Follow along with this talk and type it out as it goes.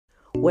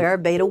Where are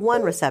beta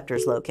 1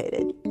 receptors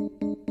located?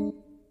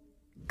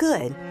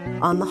 Good,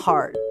 on the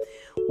heart.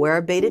 Where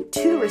are beta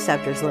 2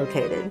 receptors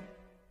located?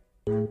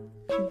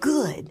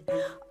 Good,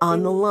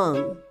 on the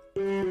lung.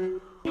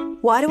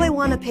 Why do I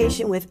want a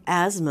patient with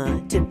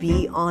asthma to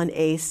be on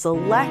a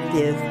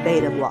selective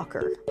beta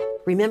blocker?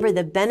 Remember,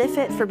 the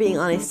benefit for being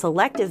on a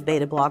selective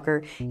beta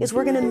blocker is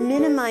we're going to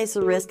minimize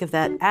the risk of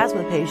that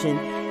asthma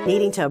patient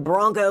needing to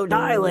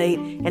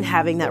bronchodilate and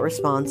having that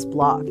response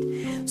blocked.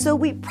 So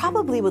we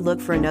probably would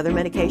look for another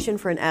medication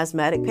for an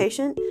asthmatic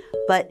patient,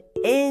 but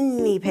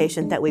any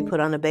patient that we put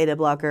on a beta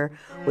blocker,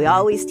 we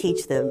always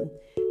teach them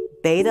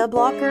beta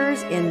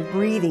blockers in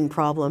breathing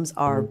problems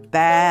are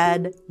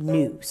bad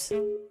news.